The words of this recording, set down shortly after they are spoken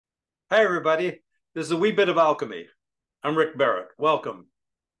Hi, everybody. This is a Wee Bit of Alchemy. I'm Rick Barrett. Welcome.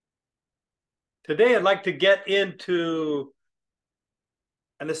 Today, I'd like to get into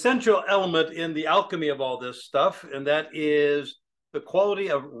an essential element in the alchemy of all this stuff, and that is the quality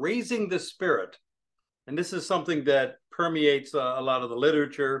of raising the spirit. And this is something that permeates a lot of the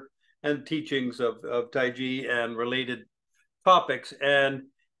literature and teachings of Taiji and related topics. And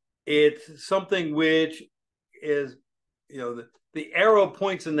it's something which is, the arrow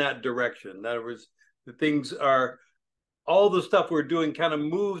points in that direction. In other words, the things are, all the stuff we're doing kind of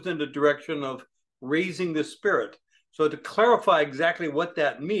moves in the direction of raising the spirit. So to clarify exactly what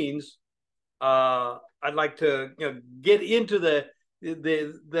that means, I'd like to get into that,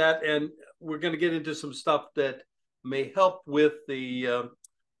 and we're going to get into some stuff that may help with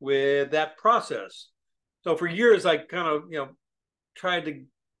with that process. So for years, I kind of tried to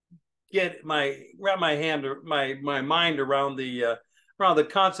wrap my mind around the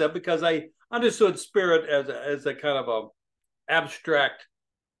concept, because I understood spirit as a kind of a abstract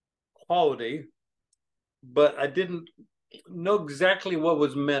quality, but I didn't know exactly what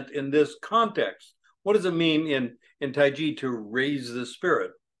was meant in this context. What does it mean in Taiji to raise the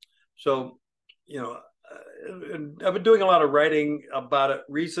spirit? So, I've been doing a lot of writing about it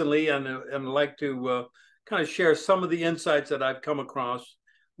recently, and I'd like to kind of share some of the insights that I've come across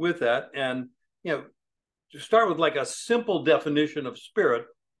with that. And to start with like a simple definition of spirit,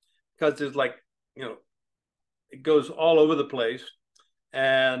 because there's it goes all over the place,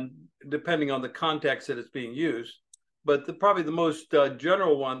 and depending on the context that it's being used. But probably the most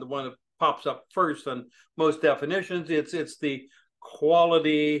general one, the one that pops up first on most definitions, it's the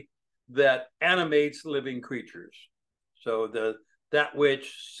quality that animates living creatures. So that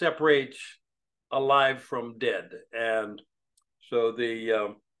which separates alive from dead. And so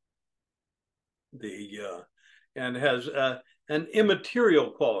and has an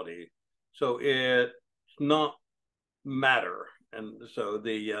immaterial quality. So it's not matter. And so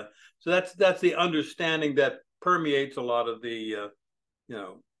so that's the understanding that permeates a lot of the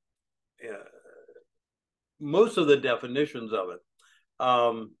most of the definitions of it.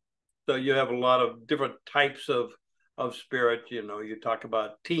 So you have a lot of different types of spirit. You talk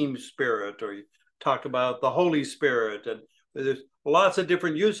about team spirit, or you talk about the Holy Spirit, and there's lots of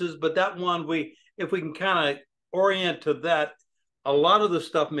different uses. But that one, if we can kind of orient to that, a lot of the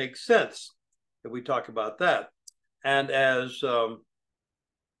stuff makes sense if we talk about that. And as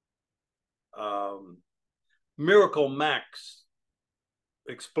Miracle Max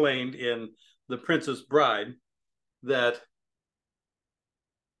explained in The Princess Bride, that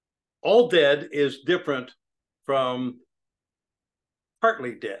all dead is different from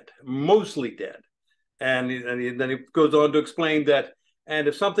partly dead, mostly dead. And then he goes on to explain that, and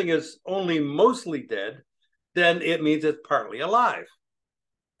if something is only mostly dead, then it means it's partly alive.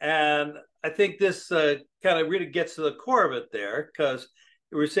 And I think this kind of really gets to the core of it there, because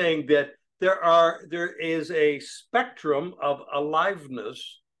we're saying that there is a spectrum of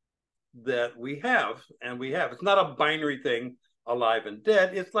aliveness that we have, and we have. It's not a binary thing, alive and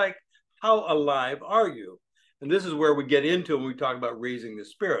dead. It's like, how alive are you? And this is where we get into when we talk about raising the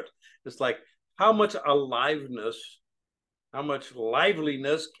spirit. It's like, how much aliveness, how much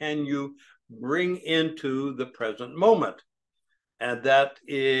liveliness can you bring into the present moment? And that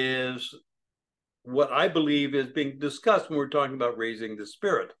is what I believe is being discussed when we're talking about raising the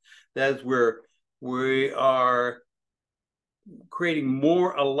spirit. That's where we are creating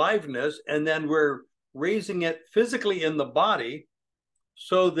more aliveness, and then we're raising it physically in the body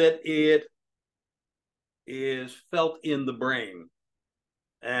so that it is felt in the brain.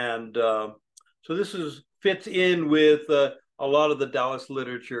 And so this fits in with a lot of the Taoist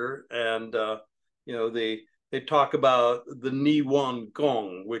literature, and they talk about the Ni Wan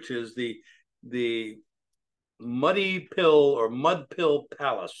Gong, which is the muddy pill or mud pill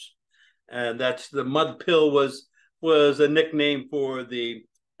palace. And that's the mud pill was a nickname for the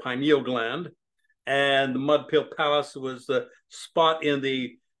pineal gland, and the mud pill palace was the spot in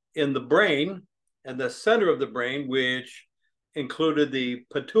the brain, and the center of the brain, which included the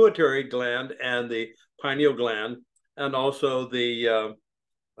pituitary gland and the pineal gland, and also the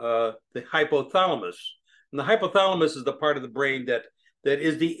hypothalamus. And the hypothalamus is the part of the brain that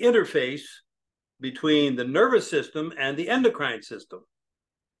is the interface between the nervous system and the endocrine system.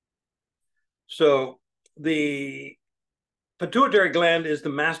 So the pituitary gland is the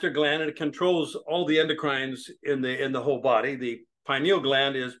master gland, and it controls all the endocrines in the whole body. The pineal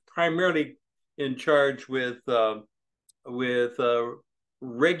gland is primarily in charge with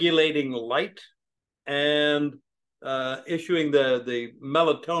regulating light and issuing the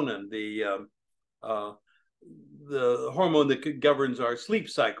melatonin, the hormone that governs our sleep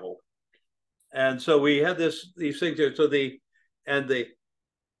cycle. And so we had these things here. So the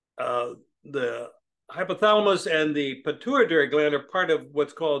hypothalamus and the pituitary gland are part of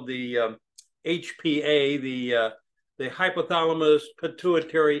what's called the HPA, the hypothalamus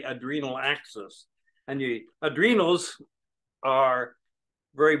pituitary adrenal axis. And the adrenals are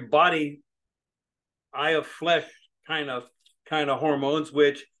very body, eye of flesh kind of hormones,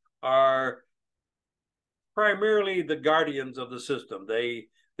 which are primarily the guardians of the system. They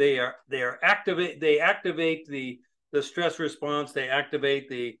activate the stress response. They activate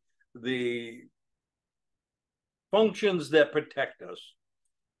the functions that protect us,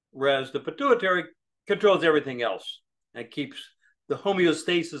 whereas the pituitary controls everything else and keeps the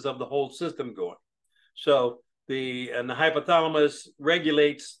homeostasis of the whole system going. So the hypothalamus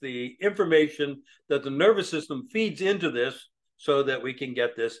regulates the information that the nervous system feeds into this, so that we can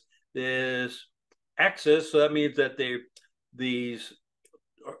get this axis. So that means that these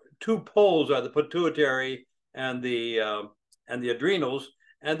two poles are the pituitary and the adrenals,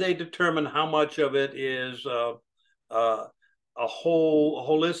 and they determine how much of it is a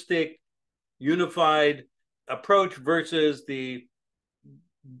holistic, unified approach versus the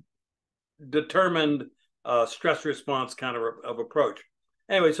determined stress response kind of approach.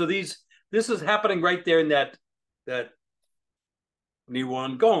 Anyway, so this is happening right there in that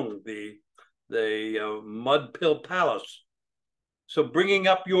Niwan Gong, the mud pill palace. So bringing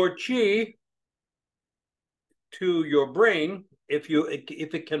up your chi to your brain, if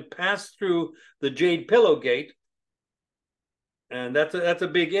it can pass through the jade pillow gate, and that's a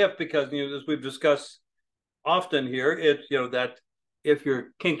big if, because as we've discussed often here, it's that if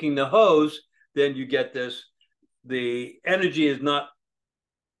you're kinking the hose, then you get the energy is not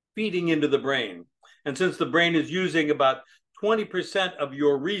feeding into the brain. And since the brain is using about 20% of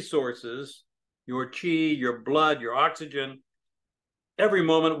your resources, your chi, your blood, your oxygen, every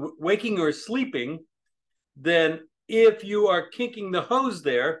moment, waking or sleeping, then if you are kinking the hose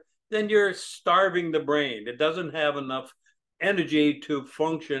there, then you're starving the brain. It doesn't have enough energy to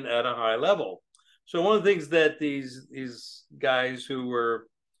function at a high level. So one of the things that these guys who were,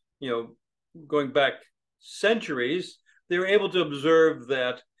 going back centuries, they were able to observe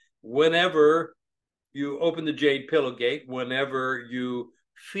that whenever you open the jade pillow gate, whenever you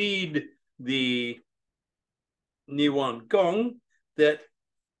feed the Niwan Gong, that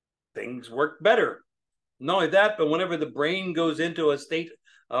things work better. Not only that, but whenever the brain goes into a state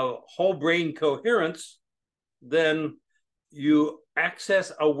of whole brain coherence, then you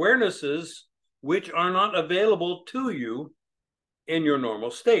access awarenesses which are not available to you in your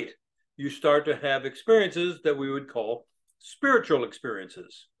normal state. You start to have experiences that we would call spiritual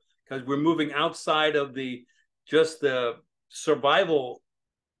experiences, because we're moving outside of just the survival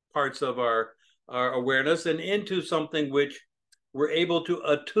parts of our awareness and into something which we're able to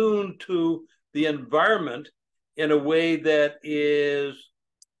attune to the environment in a way that is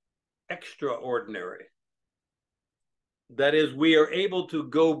extraordinary. That is, we are able to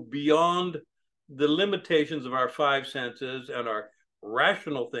go beyond the limitations of our five senses and our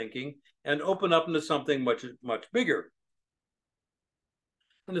rational thinking and open up into something much, much bigger.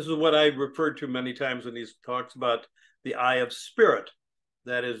 And this is what I referred to many times in these talks about the eye of spirit.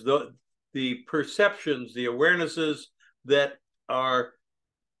 That is the perceptions, the awarenesses that are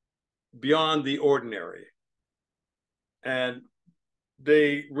beyond the ordinary. And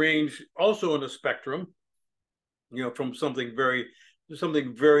they range also in a spectrum, from something very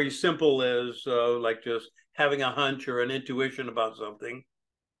simple as like just having a hunch or an intuition about something,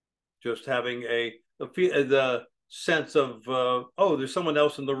 just having the sense of there's someone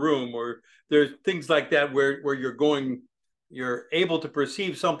else in the room, or there's things like that where you're able to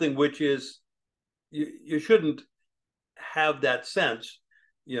perceive something which is you shouldn't have that sense,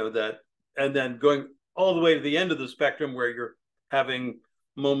 that, and then going all the way to the end of the spectrum where you're having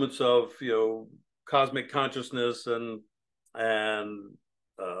moments of cosmic consciousness and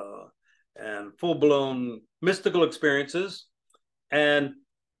full-blown mystical experiences, and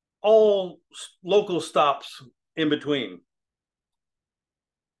all local stops in between.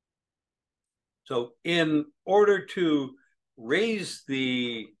 So in order to raise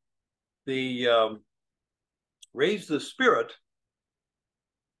the spirit,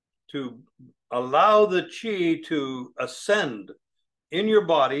 to allow the chi to ascend in your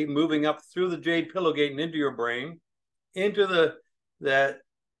body, moving up through the jade pillow gate and into your brain, into that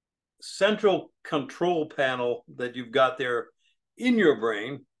central control panel that you've got there in your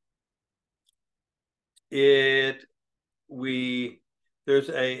brain, there's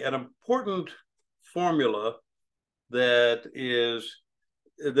an important formula that's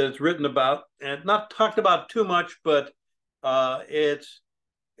written about and not talked about too much, but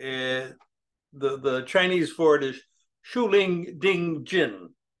the Chinese for it is Ling Ding Jin,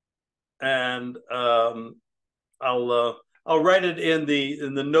 and I'll write it in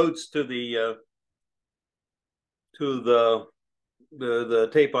the notes to the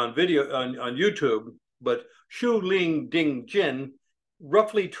tape on video on YouTube. But Ling Ding Jin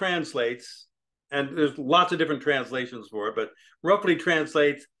roughly translates, and there's lots of different translations for it, but roughly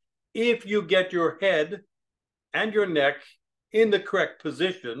translates: if you get your head and your neck in the correct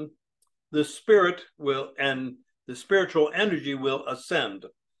position, the spirit will, and the spiritual energy will ascend.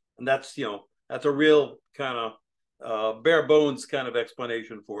 And that's, that's a real kind of bare bones kind of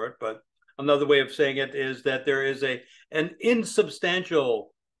explanation for it. But another way of saying it is that there is an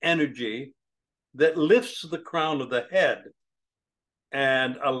insubstantial energy that lifts the crown of the head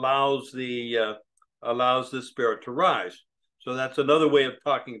and allows the spirit to rise. So that's another way of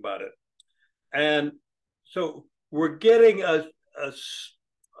talking about it. And so we're getting a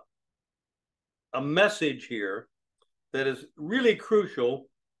message here that is really crucial,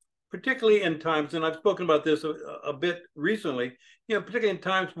 particularly in times, and I've spoken about this a bit recently, particularly in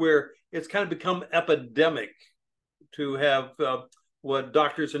times where it's kind of become epidemic to have what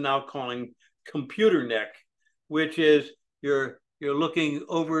doctors are now calling computer neck, which is you're looking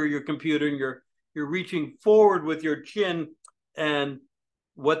over your computer and you're reaching forward with your chin, and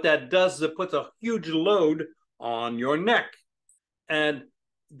what that does is it puts a huge load on your neck. And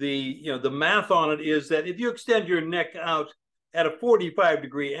the math on it is that if you extend your neck out at a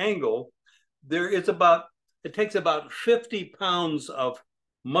 45-degree angle, it takes about 50 pounds of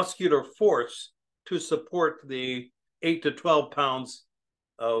muscular force to support the 8 to 12 pounds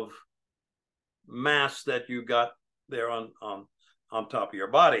of mass that you got there on top of your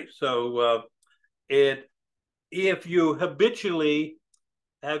body. So if you habitually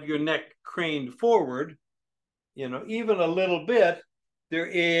have your neck craned forward, even a little bit,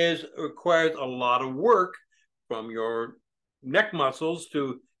 requires a lot of work from your neck muscles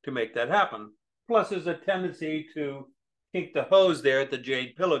to make that happen. Plus, there's a tendency to kink the hose there at the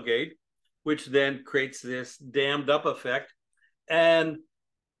jade pillowgate, which then creates this dammed up effect. And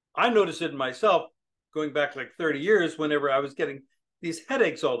I noticed it myself going back like 30 years whenever I was getting these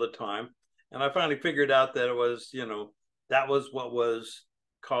headaches all the time. And I finally figured out that it was, that was what was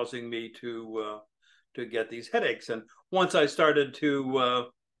causing me to get these headaches. And once I started to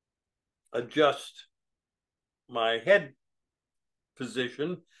adjust my head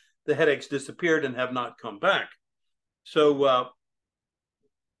position, the headaches disappeared and have not come back. So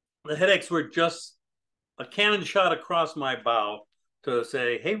the headaches were just a cannon shot across my bow to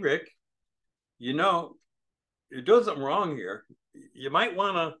say, hey, Rick, you're doing something wrong here. You might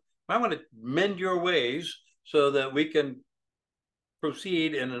want to mend your ways so that we can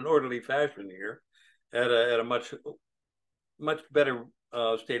proceed in an orderly fashion here at a much better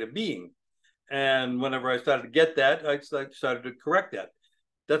state of being. And whenever I started to get that, I started to correct that.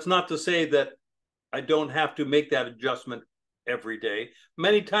 That's not to say that I don't have to make that adjustment every day,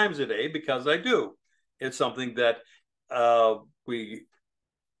 many times a day, because I do. It's something that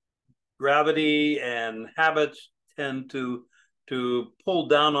gravity and habits tend to pull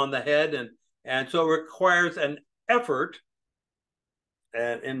down on the head, and so it requires an effort,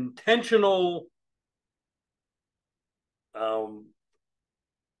 an intentional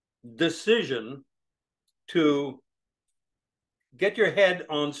decision to get your head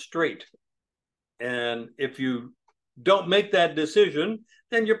on straight. And if you don't make that decision,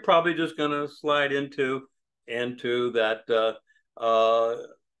 then you're probably just going to slide into that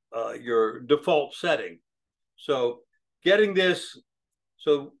your default setting. So getting this,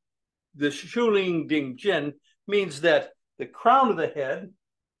 so the Ling Ding Jin means that the crown of the head,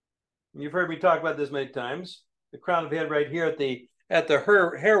 and you've heard me talk about this many times, the crown of the head right here at the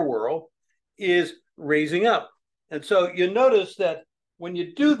hair whorl is raising up. And so you notice that when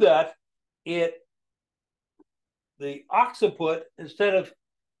you do that, the occiput, instead of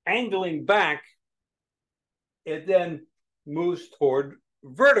angling back, it then moves toward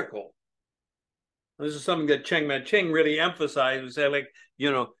vertical. This is something that Cheng Man Cheng really emphasized, like,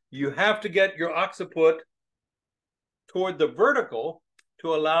 you have to get your occiput toward the vertical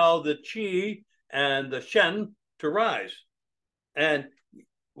to allow the Qi and the Shen to rise. And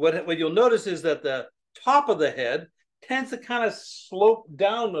what you'll notice is that the top of the head tends to kind of slope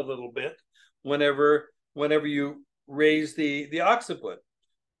down a little bit whenever you raise the occiput.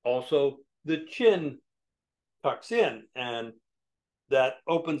 Also, the chin tucks in, and that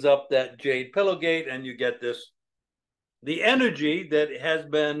opens up that jade pillowgate, and you get the energy that has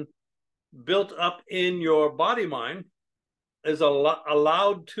been built up in your body mind is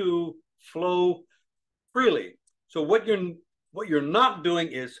allowed to flow freely. So what you're not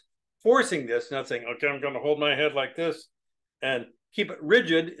doing is forcing this, not saying, okay, I'm going to hold my head like this and keep it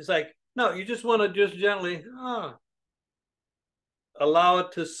rigid. It's like, no, you just want to just gently allow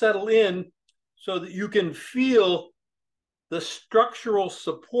it to settle in so that you can feel the structural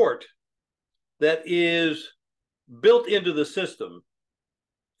support that is built into the system.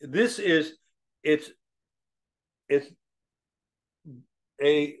 This is, it's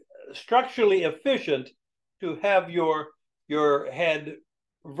a structurally efficient to have your head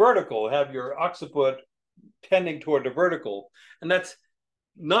vertical, have your occiput tending toward the vertical. And that's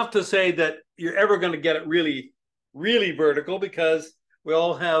not to say that you're ever going to get it really, really vertical, because we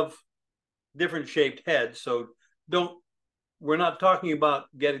all have different shaped heads. So we're not talking about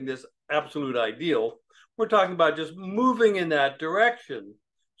getting this absolute ideal. We're talking about just moving in that direction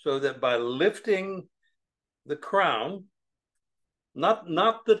so that by lifting the crown, not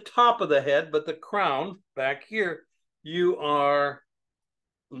the top of the head, but the crown back here, you are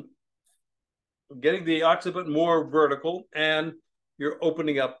getting the occiput more vertical, and you're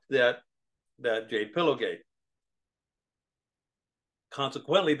opening up that jade pillow gate.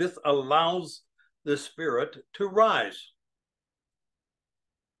 Consequently, this allows the spirit to rise.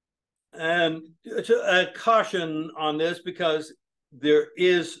 And a caution on this, because there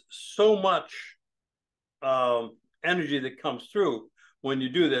is so much energy that comes through when you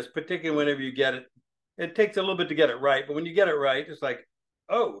do this, particularly whenever you get it. It takes a little bit to get it right, but when you get it right, it's like,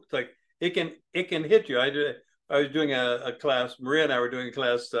 oh, it's like it can hit you. I was doing a class. Maria and I were doing a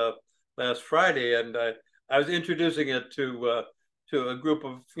class last Friday, and I was introducing it to a group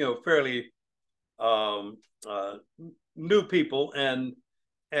of fairly new people,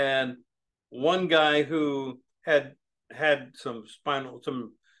 and one guy who had some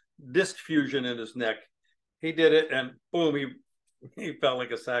disc fusion in his neck. He did it, and boom, he felt like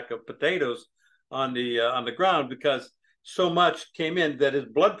a sack of potatoes on the ground, because so much came in that his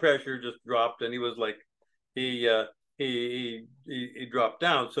blood pressure just dropped, and he was like, he dropped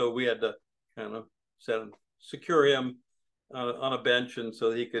down. So we had to kind of secure him on a bench, and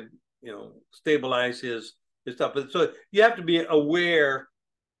so he could stabilize his stuff. But so you have to be aware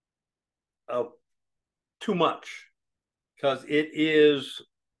of too much, because it is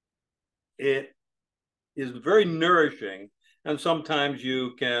very nourishing, and sometimes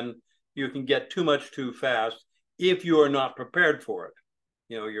you can get too much too fast if you are not prepared for it.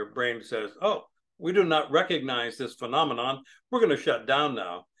 Your brain says, oh, we do not recognize this phenomenon, we're going to shut down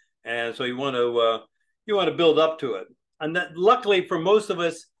now. And so you want to build up to it. And that, luckily for most of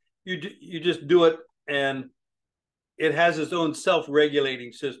us, you just do it, and it has its own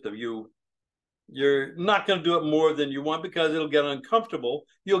self-regulating system. You're not going to do it more than you want, because it'll get uncomfortable.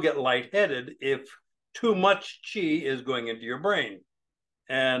 You'll get lightheaded if too much chi is going into your brain.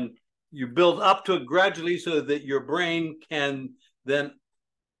 And you build up to it gradually so that your brain can then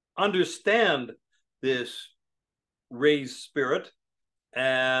understand this raised spirit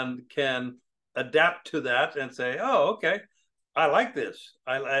and can adapt to that and say, oh, okay, I like this.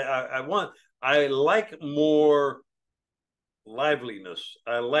 I like more liveliness.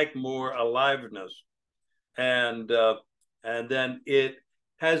 I like more aliveness. And then it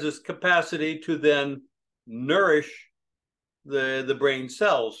has this capacity to then nourish the brain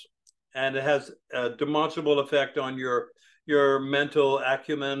cells, and it has a demonstrable effect on your mental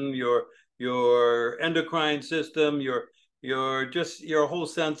acumen, your endocrine system, your whole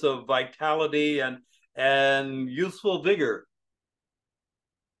sense of vitality and youthful vigor.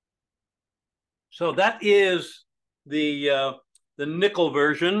 So that is the nickel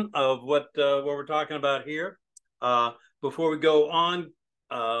version of what we're talking about here. Before we go on,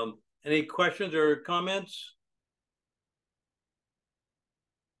 any questions or comments?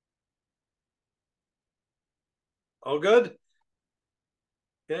 All good?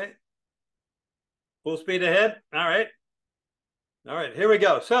 Okay. Full speed ahead. All right. All right, here we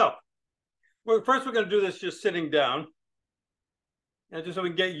go. So first we're going to do this just sitting down, and just so we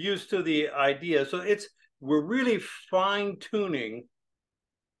can get used to the idea. So we're really fine-tuning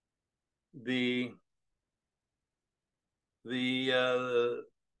this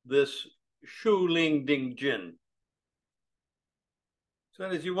Shu Ling Ding Jin. So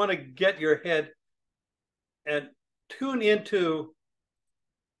that is, you want to get your head and tune into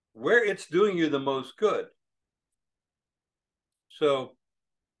where it's doing you the most good. So,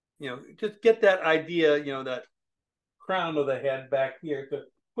 just get that idea, that crown of the head back here, to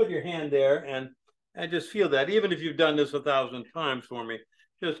put your hand there and just feel that. Even if you've done this 1,000 times for me,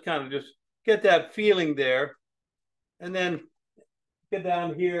 just kind of just get that feeling there. And then get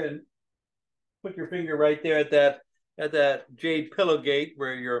down here and put your finger right there at that jade pillow gate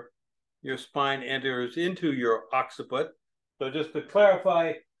where your spine enters into your occiput. So just to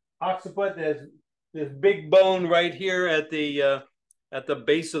clarify, occiput. There's this big bone right here at the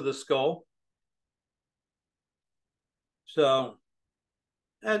base of the skull. So,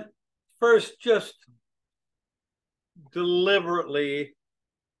 and first, just deliberately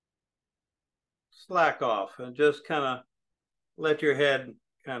slack off and just kind of let your head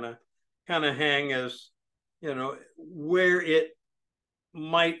kind of hang as, you know, where it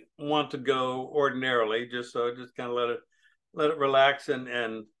might want to go ordinarily. Just kind of let it relax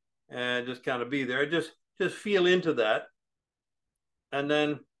and just kind of be there. Just feel into that, and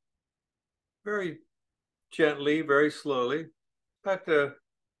then very gently, very slowly, start to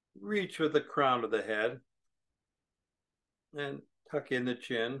reach with the crown of the head and tuck in the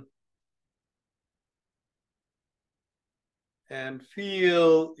chin. And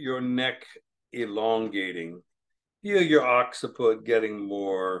feel your neck elongating. Feel your occiput getting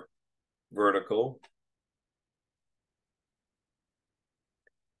more vertical.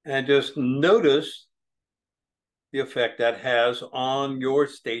 And just notice the effect that has on your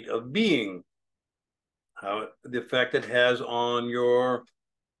state of being, the effect it has on your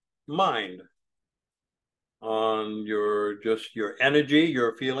mind, on your energy,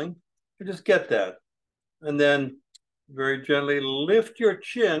 your feeling. You just get that. And then very gently lift your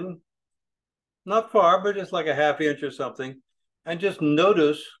chin, not far, but just like a half inch or something, and just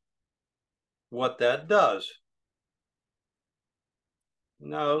notice what that does.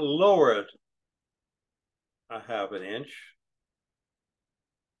 Now lower it a half an inch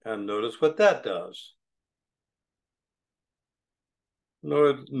and notice what that does.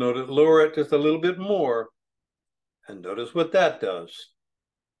 Lower it just a little bit more and notice what that does.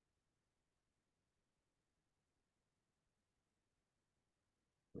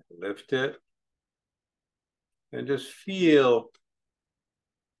 Lift it and just feel,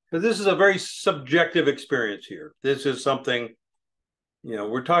 because this is a very subjective experience here. This is something, you know,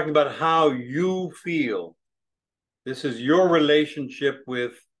 we're talking about how you feel. This is your relationship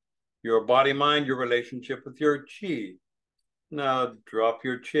with your body, mind, your relationship with your chi. Now drop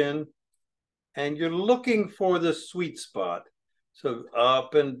your chin and you're looking for the sweet spot. So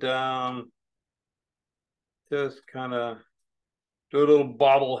up and down, just kind of do a little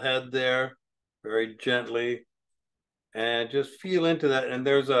bobblehead there, very gently, and just feel into that. And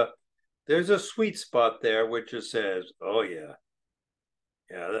there's a sweet spot there which just says, "Oh yeah,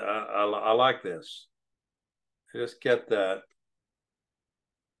 yeah, I like this." Just get that.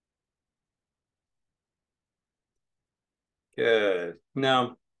 Good.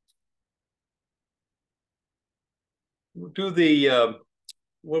 Now do the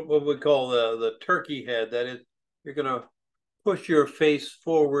what we call the turkey head. That is, you're gonna push your face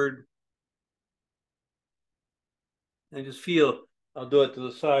forward and just feel. I'll do it to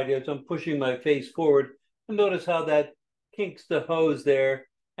the side here. So I'm pushing my face forward, and notice how that kinks the hose there,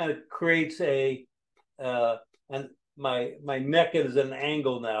 and it creates and my neck is at an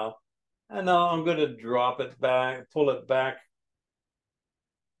angle now. And now I'm going to drop it back, pull it back,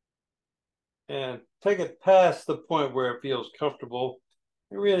 and take it past the point where it feels comfortable.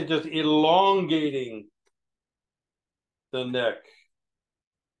 And really just elongating the neck.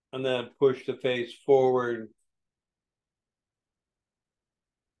 And then push the face forward.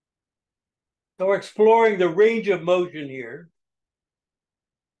 So we're exploring the range of motion here.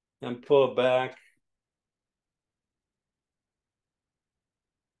 And pull it back.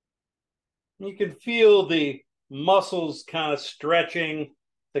 You can feel the muscles kind of stretching,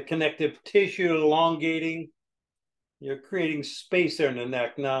 the connective tissue elongating. You're creating space there in the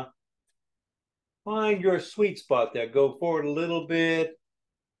neck. Now, find your sweet spot there. Go forward a little bit,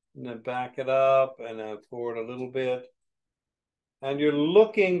 and then back it up, and then forward a little bit. And you're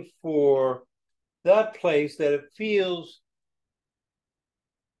looking for that place that it feels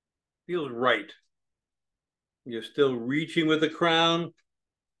right. You're still reaching with the crown.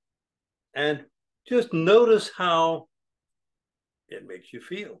 And just notice how it makes you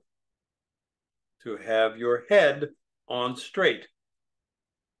feel to have your head on straight.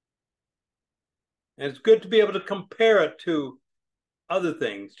 And it's good to be able to compare it to other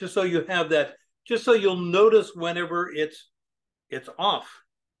things, just so you have that, just so you'll notice whenever it's off.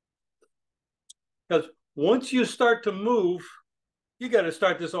 Because once you start to move, you got to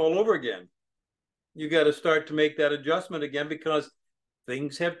start this all over again. You got to start to make that adjustment again because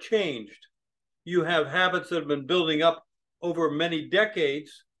things have changed. You have habits that have been building up over many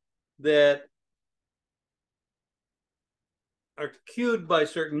decades that are cued by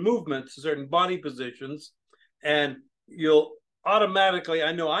certain movements, certain body positions, and you'll automatically,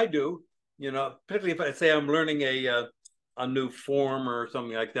 I know I do, you know, particularly if I say I'm learning a new form or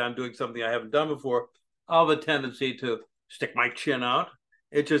something like that, I'm doing something I haven't done before, I'll have a tendency to stick my chin out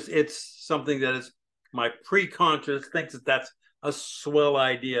It's something that is my pre-conscious thinks that that's a swell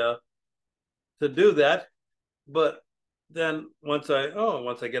idea to do that. But then once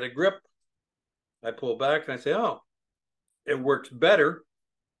I get a grip, I pull back and I say, oh, it works better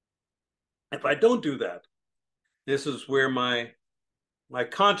if I don't do that. This is where my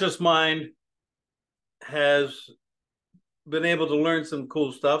conscious mind has been able to learn some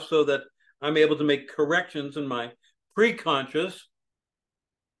cool stuff so that I'm able to make corrections in my pre-conscious.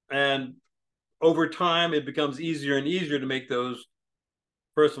 And over time, it becomes easier and easier to make those,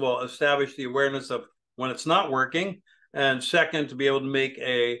 first of all, establish the awareness of when it's not working. And second, to be able to make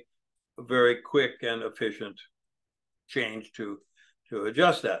a very quick and efficient change to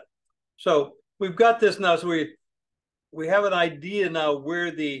adjust that. So we've got this now. So we have an idea now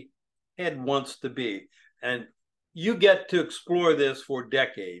where the head wants to be. And you get to explore this for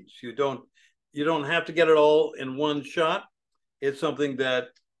decades. You don't have to get it all in one shot. It's something that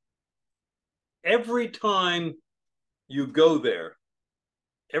every time you go there,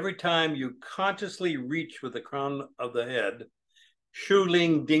 every time you consciously reach with the crown of the head,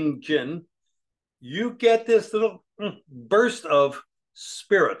 Ling Ding Jin, you get this little burst of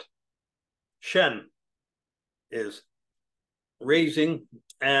spirit. Shen is raising,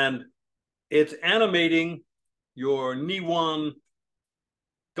 and it's animating your Niwan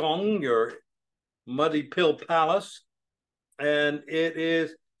Gong, your muddy pill palace, and it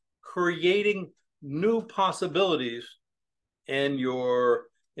is creating new possibilities in your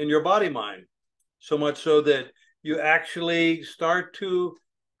body mind, so much so that you actually start to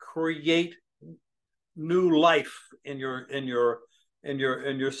create new life in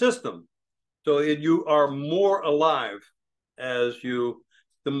your system. So you are more alive the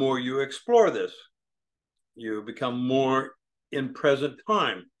more you explore this. You become more in present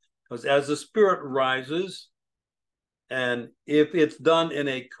time, because as the spirit rises, and if it's done in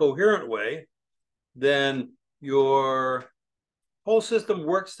a coherent way, then your whole system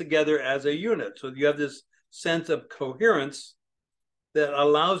works together as a unit. So you have this sense of coherence that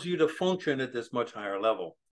allows you to function at this much higher level.